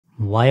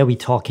Why are we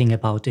talking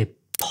about a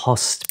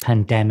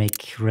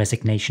post-pandemic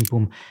resignation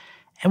boom?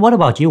 And what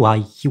about you?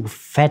 Are you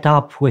fed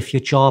up with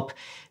your job?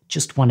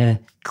 Just want to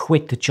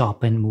quit the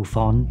job and move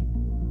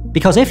on?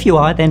 Because if you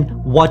are,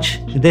 then watch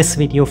this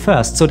video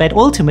first so that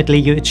ultimately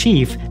you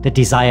achieve the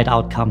desired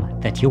outcome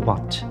that you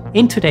want.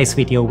 In today's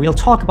video, we'll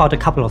talk about a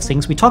couple of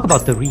things. We talk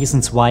about the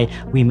reasons why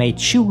we may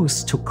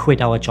choose to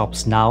quit our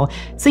jobs now.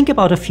 Think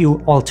about a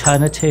few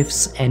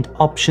alternatives and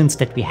options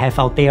that we have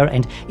out there.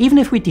 And even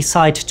if we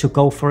decide to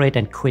go for it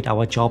and quit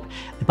our job,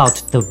 about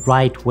the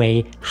right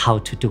way how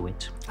to do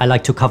it. I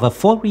like to cover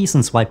 4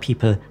 reasons why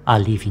people are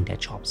leaving their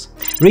jobs.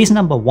 Reason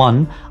number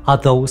 1 are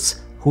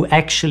those who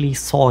actually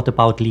thought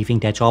about leaving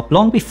their job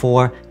long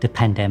before the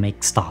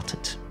pandemic started.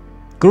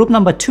 Group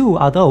number 2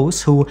 are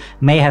those who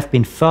may have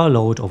been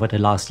furloughed over the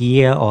last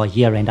year or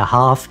year and a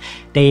half.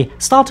 They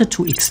started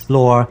to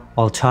explore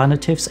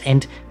alternatives,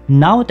 and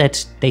now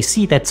that they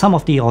see that some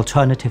of the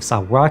alternatives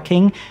are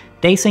working,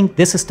 they think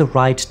this is the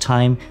right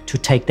time to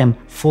take them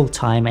full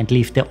time and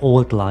leave their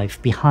old life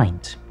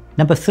behind.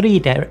 Number 3,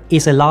 there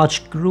is a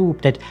large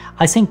group that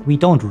I think we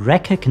don't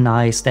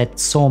recognize that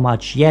so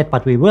much yet,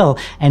 but we will.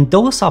 And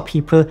those are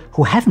people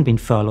who haven't been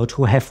furloughed,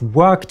 who have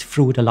worked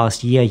through the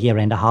last year, year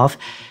and a half,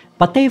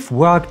 but they've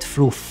worked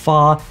through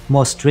far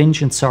more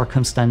stringent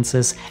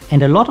circumstances.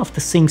 And a lot of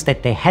the things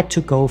that they had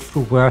to go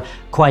through were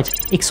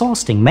quite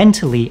exhausting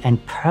mentally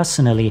and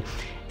personally.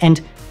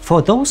 And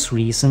for those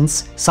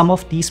reasons, some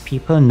of these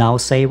people now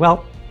say,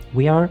 well,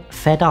 we are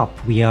fed up,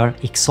 we are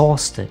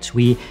exhausted,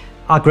 we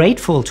are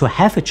grateful to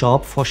have a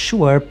job for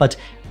sure, but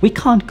we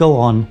can't go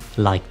on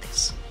like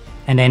this.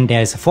 And then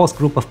there's a 4th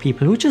group of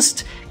people who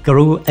just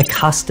grew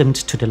accustomed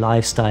to the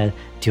lifestyle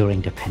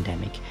during the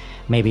pandemic.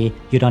 Maybe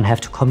you don't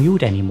have to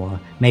commute anymore.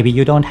 Maybe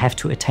you don't have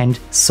to attend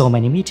so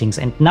many meetings.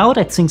 And now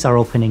that things are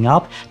opening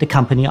up, the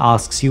company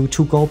asks you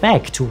to go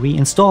back to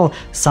reinstall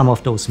some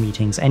of those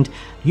meetings. And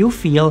you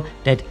feel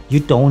that you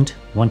don't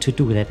want to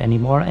do that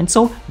anymore. And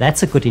so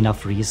that's a good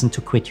enough reason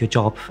to quit your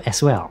job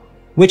as well.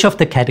 Which of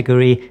the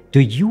category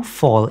do you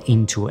fall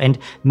into? And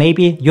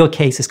maybe your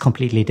case is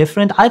completely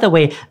different. Either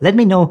way, let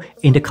me know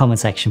in the comment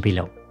section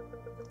below.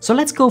 So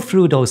let's go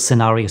through those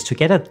scenarios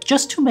together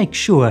just to make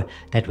sure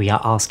that we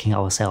are asking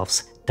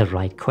ourselves the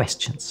right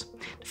questions.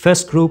 The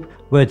first group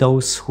were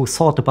those who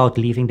thought about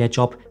leaving their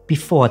job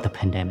before the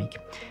pandemic.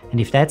 And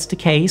if that's the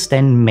case,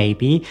 then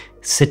maybe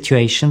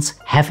situations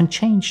haven't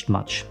changed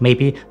much.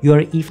 Maybe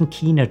you're even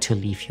keener to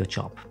leave your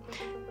job.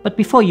 But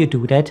before you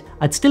do that,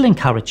 I'd still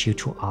encourage you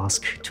to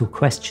ask 2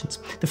 questions.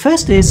 The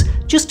first is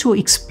just to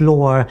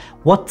explore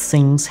what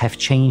things have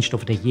changed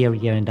over the year,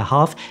 year and a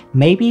half.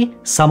 Maybe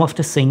some of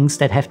the things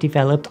that have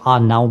developed are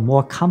now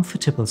more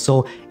comfortable.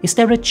 So is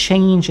there a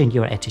change in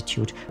your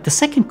attitude? The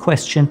second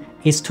question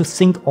is to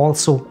think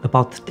also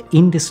about the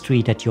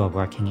industry that you are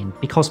working in,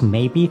 because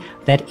maybe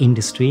that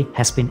industry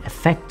has been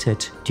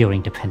affected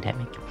during the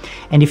pandemic.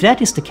 And if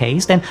that is the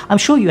case, then I'm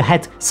sure you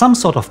had some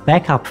sort of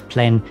backup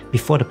plan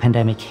before the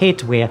pandemic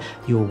hit, where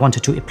you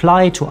wanted to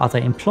apply to other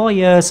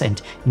employers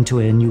and into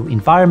a new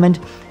environment.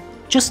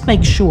 Just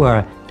make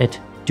sure that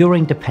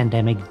during the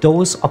pandemic,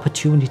 those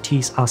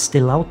opportunities are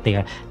still out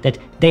there, that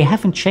they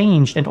haven't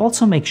changed, and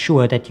also make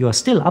sure that you are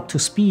still up to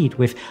speed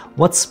with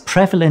what's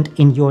prevalent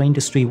in your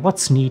industry,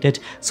 what's needed,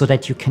 so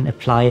that you can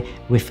apply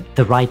with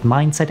the right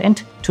mindset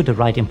and to the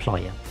right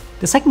employer.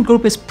 The second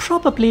group is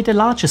probably the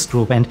largest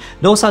group, and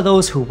those are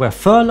those who were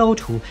furloughed,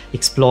 who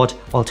explored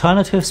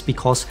alternatives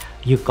because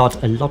you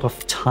got a lot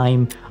of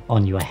time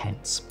on your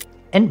hands.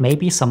 And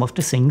maybe some of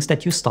the things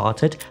that you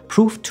started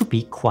proved to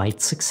be quite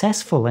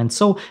successful. And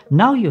so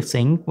now you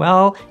think,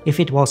 well, if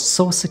it was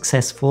so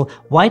successful,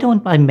 why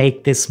don't I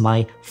make this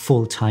my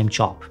full-time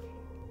job?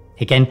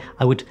 Again,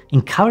 I would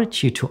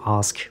encourage you to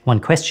ask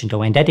one question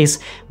though, and that is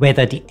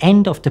whether the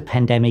end of the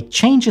pandemic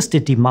changes the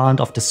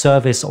demand of the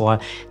service or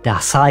the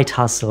side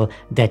hustle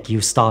that you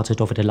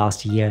started over the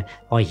last year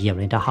or year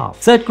and a half.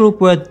 Third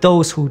group were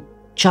those who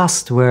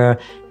just were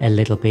a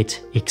little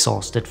bit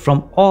exhausted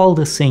from all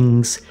the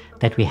things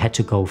that we had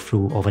to go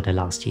through over the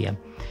last year.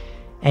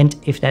 And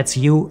if that's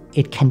you,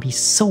 it can be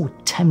so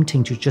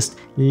tempting to just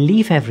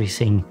leave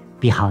everything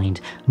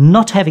behind,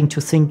 not having to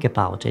think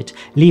about it,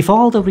 leave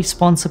all the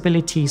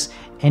responsibilities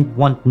and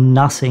want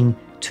nothing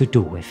to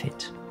do with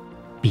it.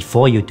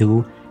 Before you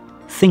do,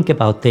 think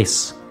about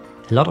this.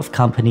 A lot of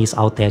companies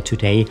out there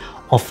today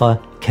offer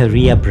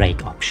career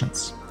break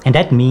options. And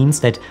that means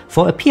that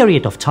for a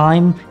period of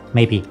time,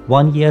 maybe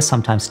 1 year,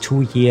 sometimes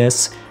 2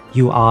 years,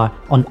 you are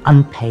on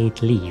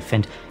unpaid leave.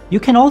 And you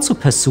can also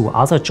pursue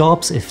other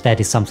jobs if that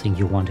is something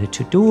you wanted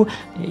to do.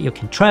 You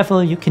can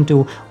travel, you can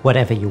do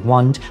whatever you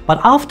want. But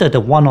after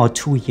the 1 or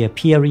 2 year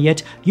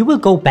period, you will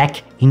go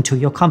back into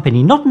your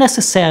company. Not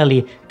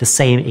necessarily the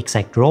same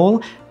exact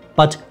role,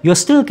 but you're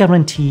still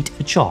guaranteed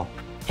a job.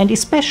 And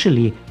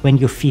especially when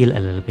you feel a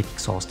little bit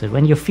exhausted,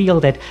 when you feel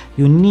that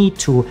you need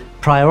to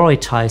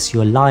prioritize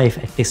your life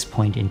at this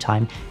point in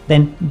time,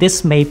 then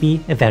this may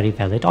be a very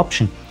valid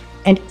option.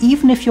 And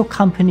even if your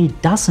company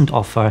doesn't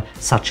offer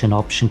such an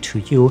option to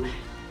you,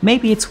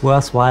 maybe it's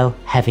worthwhile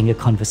having a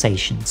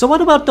conversation. So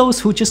what about those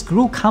who just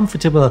grew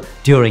comfortable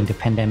during the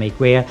pandemic,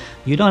 where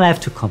you don't have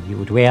to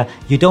commute, where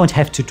you don't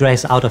have to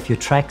dress out of your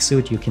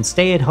tracksuit, you can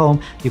stay at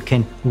home, you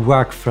can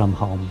work from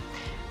home?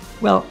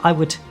 Well, I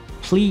would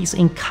please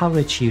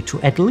encourage you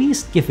to at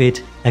least give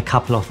it a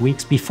couple of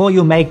weeks before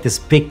you make this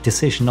big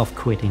decision of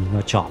quitting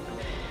your job.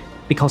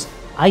 Because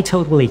I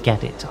totally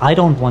get it. I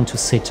don't want to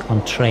sit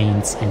on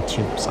trains and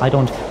tubes. I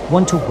don't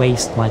want to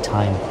waste my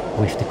time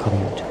with the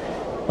commute.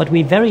 But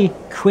we very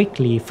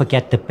quickly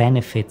forget the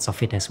benefits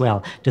of it as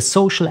well. The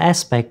social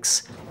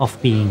aspects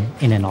of being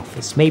in an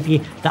office, maybe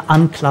the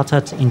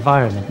uncluttered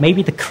environment,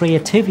 maybe the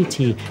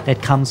creativity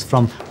that comes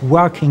from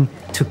working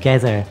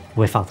together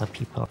with other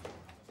people.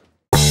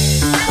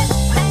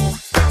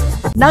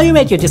 Now you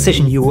made your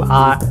decision, you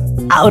are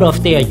out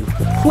of there, you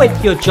quit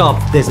your job.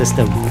 This is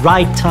the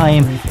right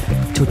time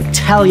to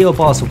tell your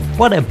boss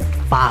what a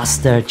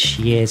bastard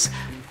she is.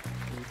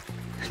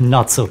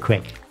 Not so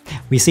quick.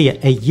 We see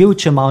a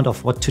huge amount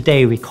of what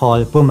today we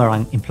call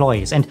boomerang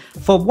employees, and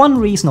for one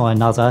reason or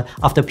another,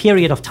 after a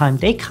period of time,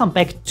 they come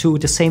back to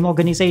the same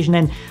organization.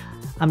 And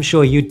I'm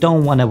sure you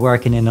don't want to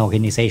work in an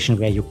organization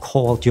where you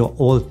called your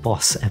old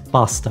boss a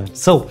bastard.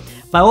 So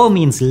by all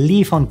means,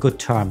 leave on good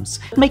terms.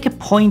 Make a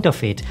point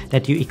of it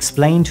that you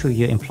explain to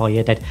your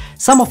employer that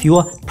some of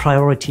your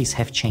priorities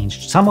have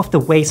changed. Some of the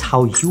ways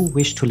how you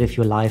wish to live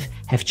your life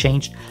have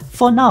changed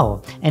for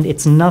now. And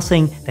it's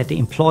nothing that the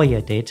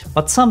employer did,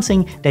 but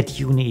something that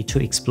you need to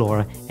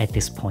explore at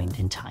this point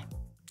in time.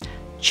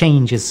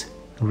 Change is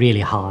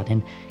really hard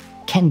and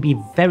can be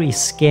very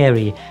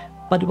scary.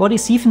 But what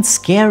is even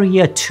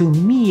scarier to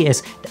me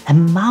is the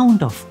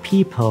amount of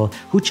people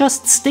who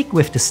just stick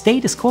with the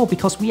status quo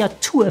because we are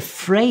too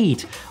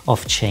afraid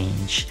of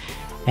change.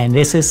 And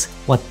this is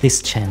what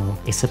this channel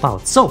is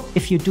about. So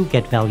if you do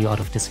get value out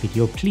of this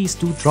video, please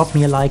do drop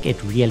me a like.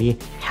 It really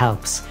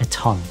helps a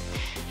ton.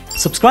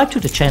 Subscribe to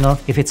the channel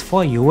if it's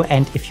for you,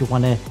 and if you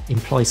want to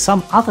employ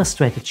some other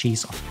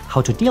strategies of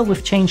how to deal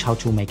with change, how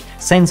to make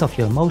sense of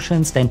your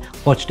emotions, then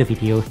watch the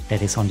video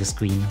that is on the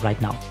screen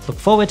right now. Look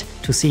forward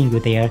to seeing you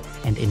there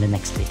and in the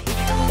next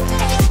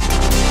video.